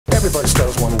Everybody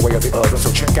stutters one way or the other,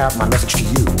 so check out my message to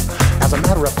you. As a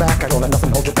matter of fact, I don't let nothing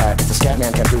hold you back. If the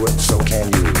Scatman can do it, so can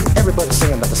you. Everybody's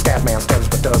saying that the Scatman stutters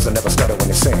but does and never stutter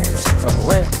when he sings.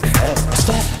 Well,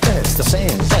 it's the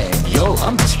same thing. Yo,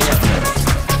 I'm the Scatman.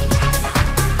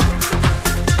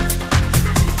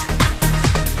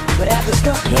 But at the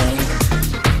start, man,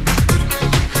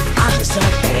 I'm just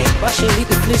like, hey, why should we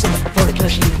be pleasing for the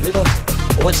cushy river?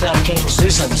 What's that came to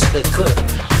Susan so they could?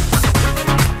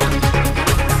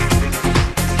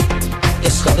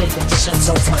 It's got it into sense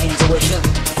of my intuition.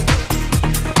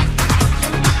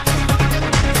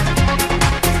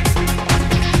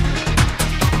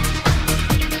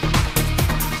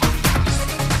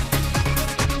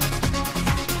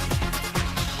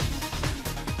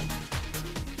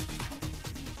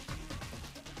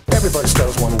 Everybody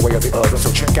stutters one way or the other,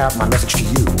 so check out my message to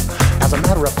you. As a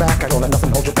matter of fact, I don't let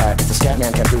nothing hold you back. If the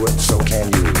Scatman can do it, so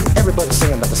can you. Everybody's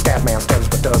saying that the Scatman stutters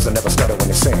but does and never stutter when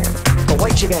he sings. But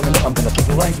wait, you gotta know I'm gonna give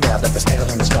you right now that the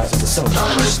stuttering disguises the soul.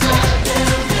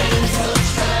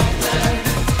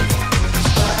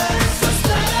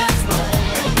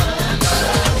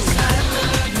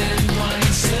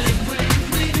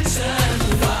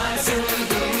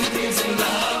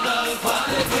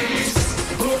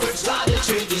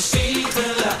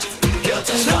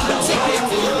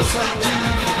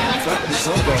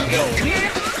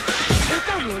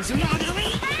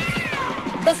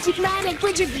 Dat is die kleine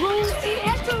Bridget Brown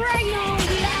echt een radio.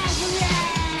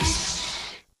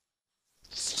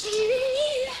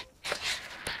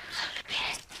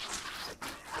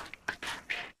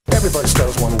 Everybody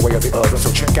stutters one way or the other,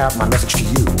 so check out my message to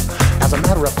you. As a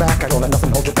matter of fact, I don't let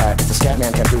nothing hold you back. If the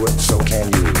Scatman can do it, so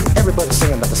can you. Everybody's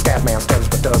saying that the Scatman stutters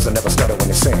but does and never stutter when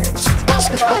he sings.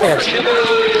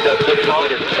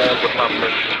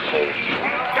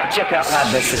 Check out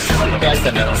my message. That's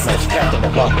the metal sense. Captain the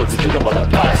Rock with the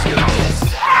Jukebox AI.